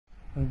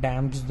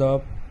DAMS,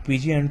 the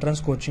PG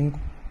entrance coaching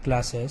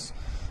classes,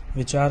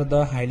 which are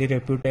the highly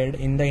reputed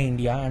in the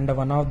India and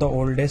one of the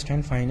oldest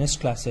and finest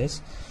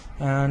classes.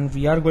 And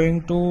we are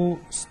going to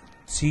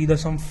see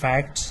some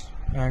facts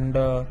and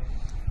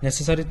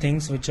necessary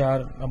things which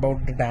are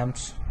about the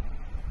DAMS.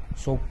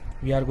 So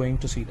we are going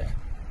to see that.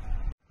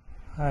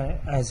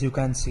 As you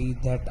can see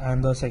that I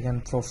am the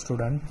second prof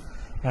student,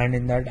 and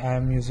in that I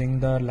am using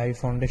the live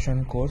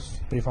foundation course,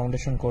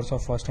 pre-foundation course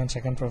of first and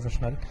second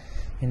professional.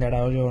 In that I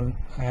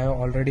have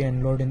already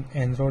enrolled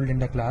in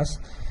the class,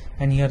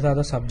 and here are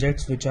the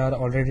subjects which are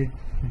already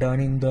done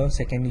in the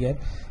second year,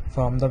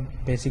 from the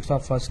basics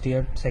of first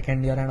year,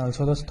 second year, and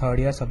also the third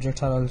year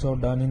subjects are also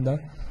done in the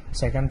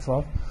second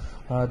prof,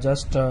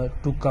 just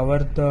to cover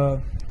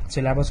the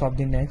syllabus of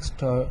the next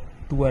too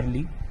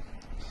early.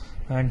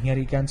 And here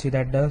you can see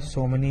that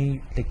so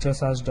many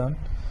lectures are done,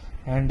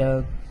 and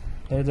there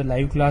is the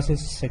live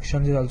classes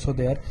section is also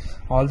there.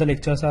 All the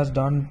lectures are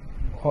done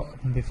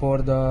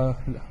before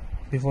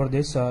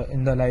this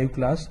in the live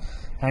class,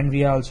 and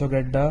we also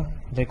get the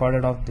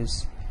recorded of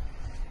this.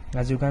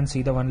 As you can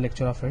see the one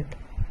lecture of it.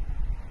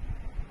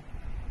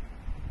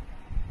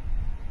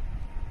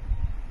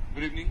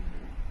 Good evening.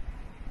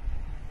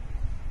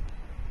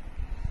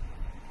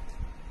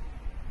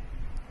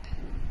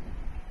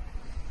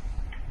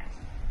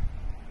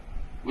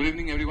 Good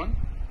evening everyone.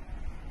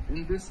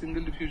 In this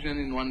single diffusion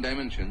in one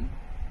dimension,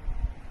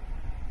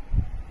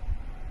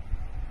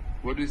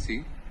 what do you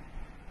see?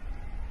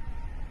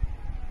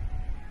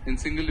 In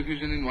single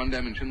diffusion in one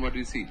dimension, what do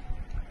you see?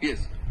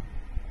 Yes.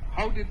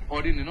 How did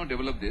Audin,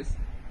 develop this?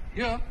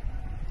 Here,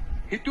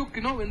 he took,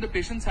 when the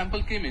patient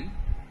sample came in,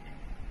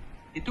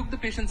 he took the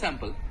patient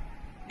sample,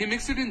 he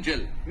mixed it in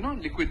gel,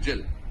 liquid gel.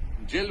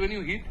 Gel, when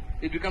you heat,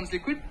 it becomes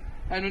liquid,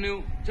 and when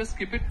you just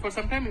keep it for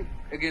some time, it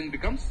again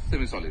becomes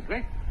semi-solid,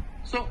 right?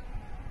 So,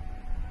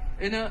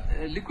 in a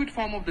liquid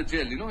form of the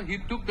gel, he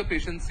took the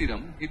patient's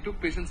serum,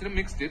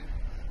 mixed it,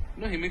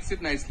 he mixed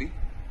it nicely,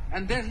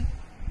 and then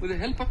with the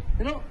help of,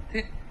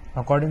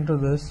 according to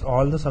this,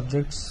 all the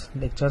subjects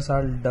lectures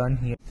are done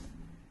here.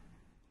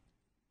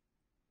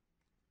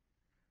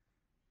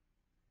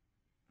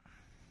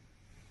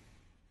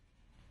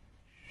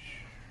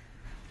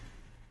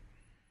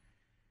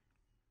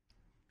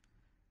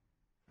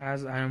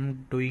 As I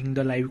am doing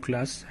the live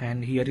class,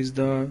 and here is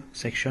the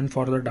section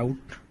for the doubt,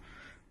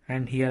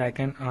 and here I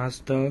can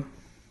ask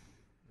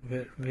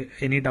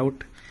any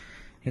doubt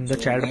in the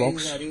chat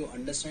box. Are you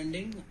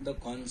understanding the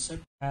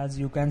concept? As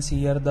you can see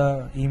here,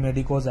 the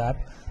eMedicoz app,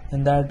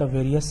 in that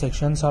various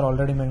sections are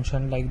already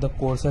mentioned, like the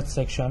courses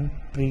section,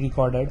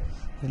 pre-recorded,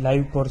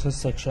 live courses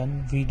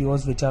section,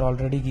 videos which are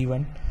already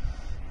given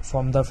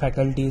from the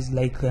faculties,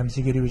 like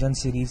MCQ revision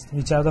series,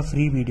 which are the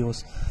free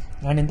videos.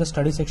 And in the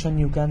study section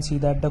you can see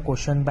that the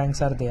question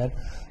banks are there.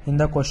 In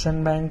the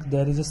question bank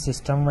there is a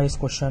system wise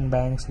question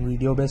banks,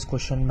 video based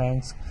question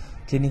banks,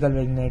 clinical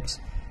vignettes,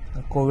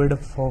 COVID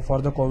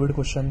for the COVID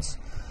questions,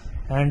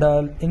 and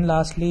in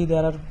lastly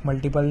there are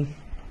multiple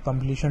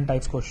completion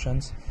types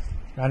questions,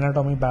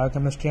 anatomy,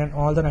 biochemistry, and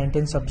all the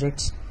 19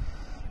 subjects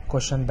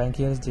question bank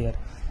here is there.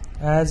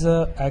 As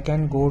I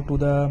can go to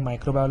the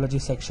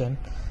microbiology section,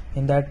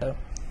 in that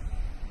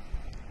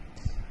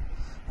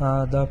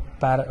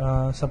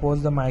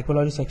suppose the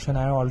mycology section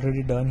I have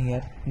already done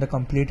here, the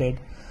completed.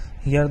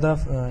 Here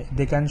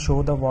they can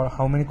show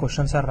how many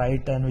questions are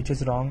right and which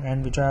is wrong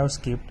and which I have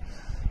skipped.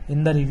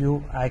 In the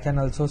review I can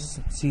also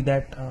see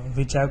that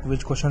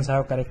which questions I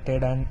have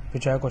corrected and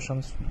which I have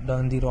questions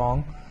done the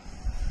wrong.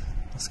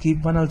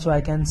 Skip one also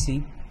I can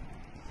see,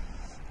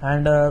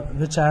 and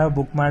which I have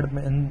bookmarked,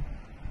 and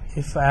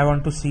if I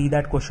want to see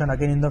that question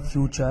again in the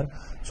future,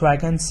 so I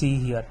can see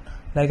here,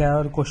 like I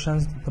have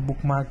questions the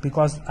bookmark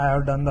because I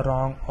have done the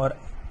wrong, or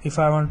if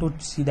I want to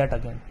see that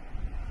again.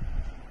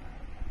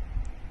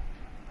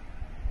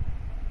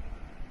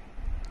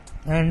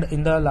 And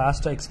in the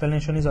last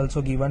explanation is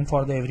also given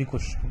for the every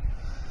question,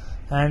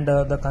 and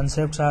the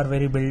concepts are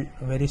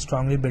very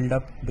strongly built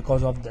up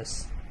because of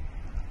this.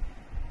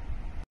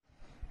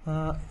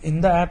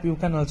 In the app you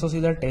can also see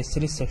the test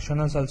series section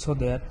is also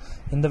there.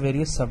 In the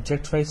various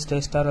subject wise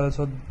tests are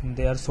also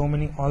there, so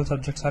many, all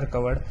subjects are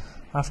covered.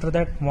 After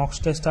that mock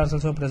tests are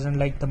also present,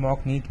 like the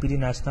mock NEETPG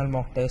national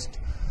mock test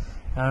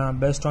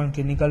based on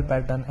clinical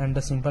pattern, and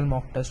the simple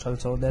mock test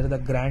also. There is the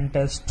grand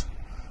test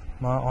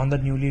on the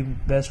newly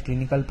based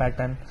clinical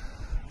pattern,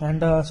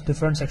 and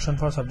different section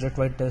for subject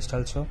wide test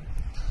also.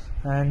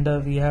 And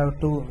we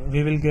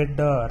will get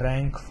the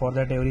rank for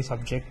that every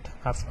subject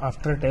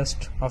after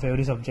test of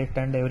every subject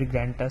and every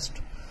grand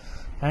test.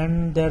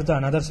 And there's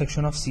another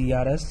section of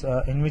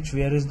CRS in which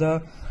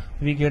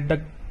we get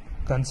the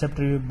concept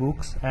review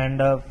books,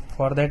 and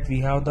for that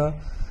we have the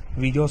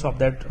videos of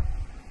that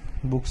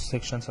books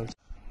sections also.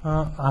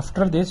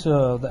 After this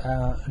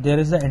there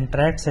is the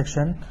interact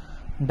section.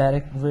 In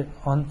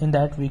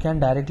that we can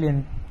directly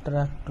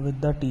interact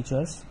with the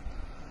teachers.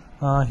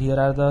 Here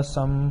are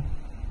some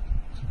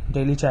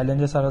daily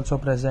challenges are also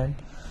present,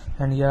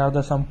 and here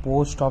are some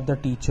posts of the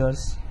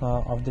teachers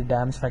of the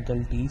DAMS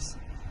faculties,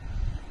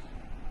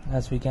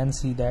 as we can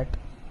see that.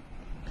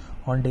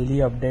 on daily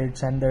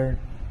updates, and the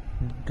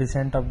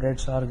recent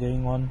updates are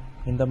going on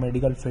in the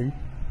medical field.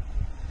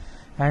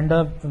 And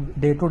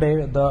day to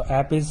day the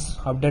app is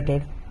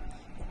updated.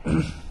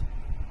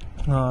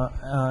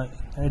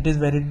 It is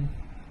very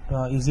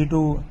easy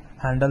to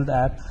handle the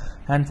app,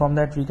 and from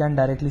that we can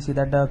directly see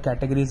that the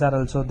categories are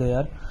also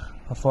there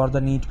for the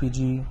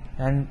NEETPG,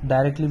 and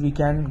directly we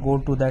can go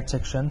to that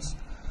sections.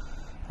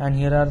 And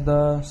here are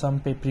the some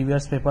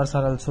previous papers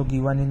are also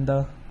given in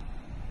the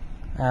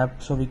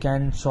app, so we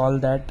can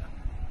solve that.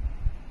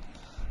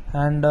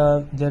 And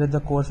there is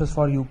the courses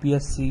for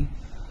UPSC,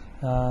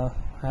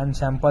 and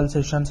sample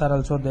sessions are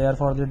also there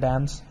for the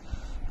DAMS.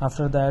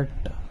 After that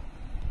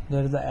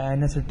there is the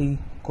INICET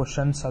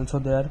questions also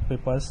there,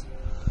 papers.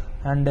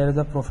 And there is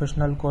a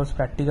professional course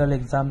practical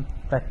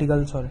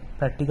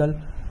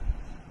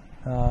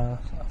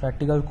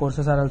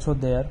courses are also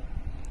there.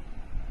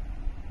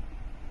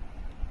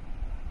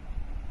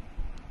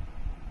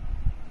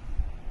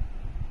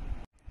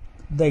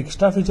 The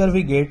extra feature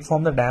we get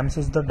from the DAMS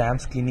is the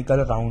DAMS clinical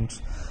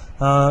rounds.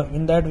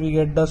 In that we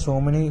get the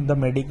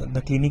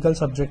clinical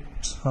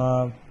subjects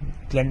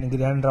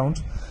grand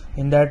rounds.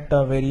 In that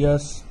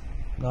various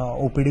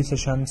OPD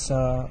sessions,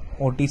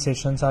 OT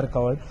sessions are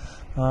covered.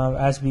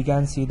 As we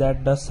can see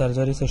that the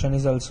surgery session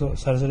is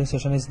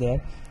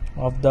there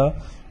of the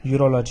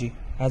urology.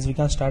 As we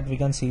can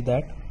see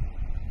that.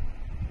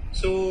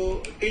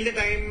 So till the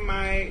time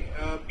my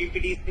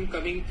PPD is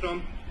coming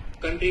from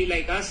country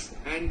like us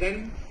and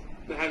then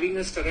having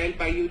a sterile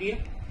pyuria.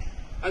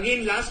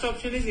 Again, last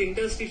option is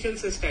interstitial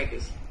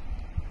cystitis.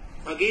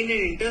 Again,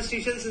 in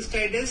interstitial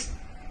cystitis,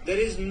 there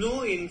is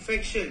no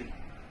infection.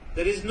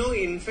 It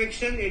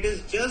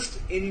is just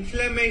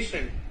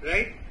inflammation,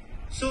 right?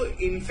 So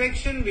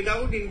infection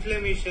without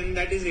inflammation,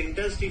 that is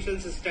interstitial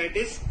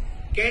cystitis,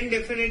 can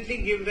definitely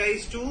give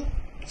rise to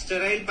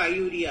sterile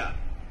pyuria.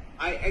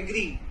 I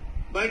agree,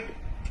 but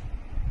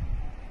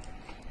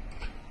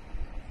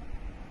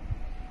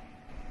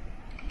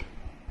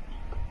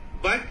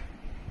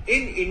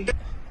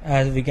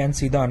as we can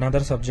see the another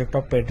subject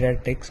of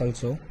pediatrics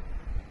also.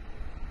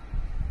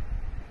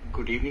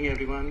 Good evening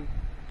everyone.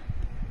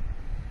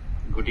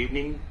 Good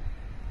evening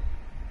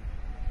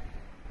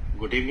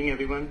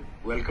everyone.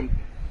 Welcome.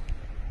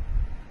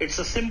 It's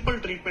a simple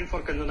treatment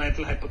for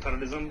congenital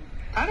hypothyroidism,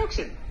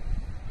 thyroxine.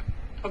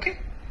 Okay?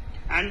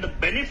 And the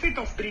benefit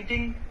of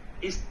treating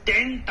is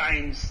 10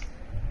 times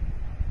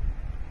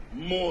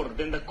more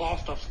than the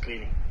cost of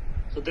screening.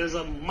 So there's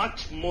a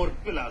much more,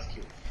 people ask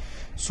you.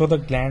 So the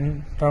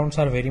gland rounds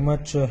are very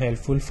much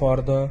helpful for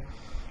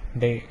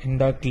in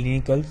the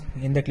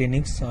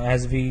clinics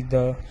as we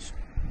go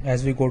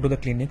to the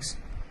clinics.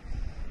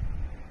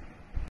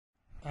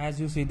 As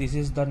you see, this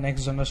is the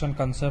next generation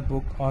concept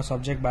book or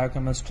subject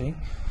biochemistry.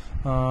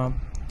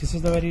 This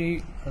is a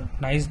very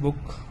nice book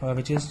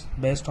which is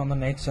based on the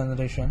next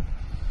generation,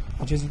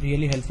 which is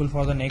really helpful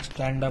for the next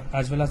and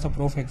as well as the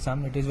prof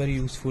exam. It is very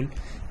useful.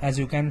 As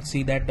you can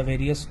see that the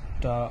various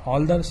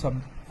all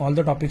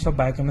the topics of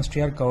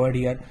biochemistry are covered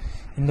here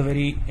in the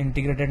very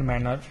integrated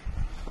manner.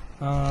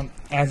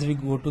 As we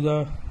go to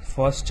the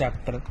first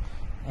chapter,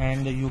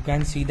 and you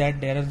can see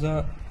that there is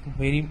a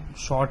very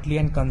shortly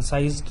and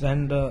concise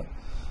and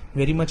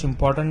very much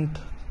important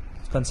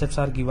concepts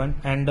are given,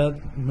 and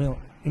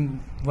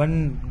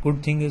one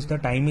good thing is the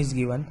time is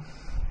given.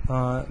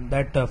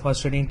 That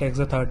first reading takes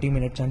 30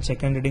 minutes and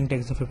second reading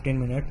takes 15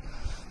 minutes,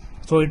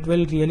 so it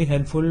will really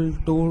helpful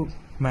to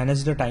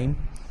manage the time.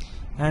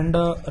 And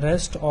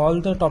rest all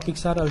the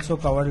topics are also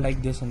covered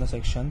like this in the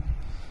section,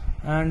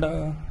 and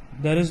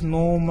there is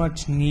no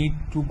much need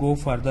to go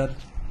further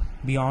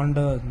beyond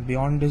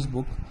this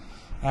book,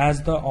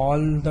 as all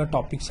the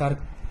topics are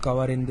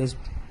covered in this.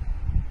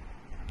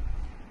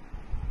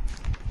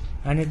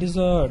 And it is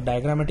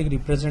diagrammatic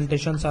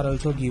representations are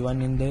also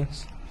given in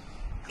this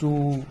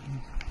to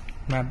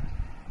map.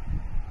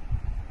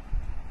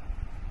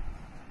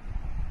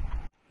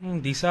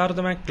 These are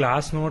my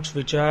class notes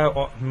which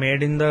I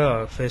made in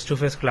the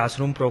face-to-face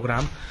classroom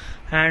program,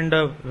 and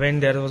when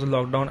there was a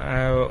lockdown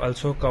I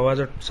also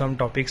covered some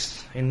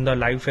topics in the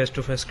live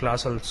face-to-face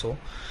class also.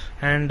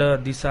 And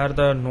these are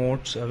the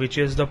notes which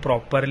is the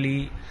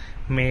properly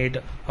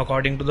made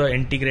according to the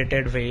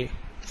integrated way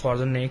for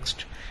the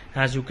next.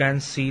 As you can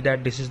see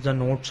that this is the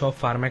notes of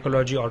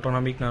pharmacology,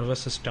 autonomic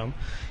nervous system.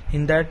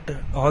 In that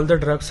all the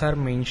drugs are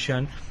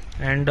mentioned,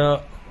 and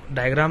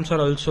diagrams are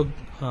also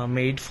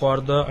made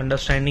for the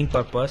understanding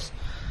purpose,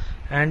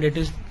 and it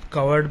is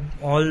covered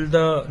all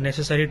the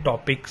necessary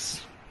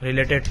topics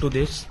related to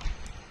this.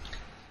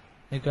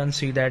 You can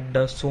see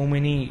that so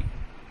many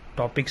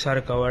topics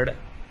are covered,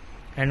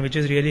 and which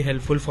is really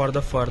helpful for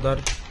the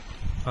further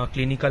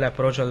clinical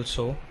approach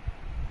also.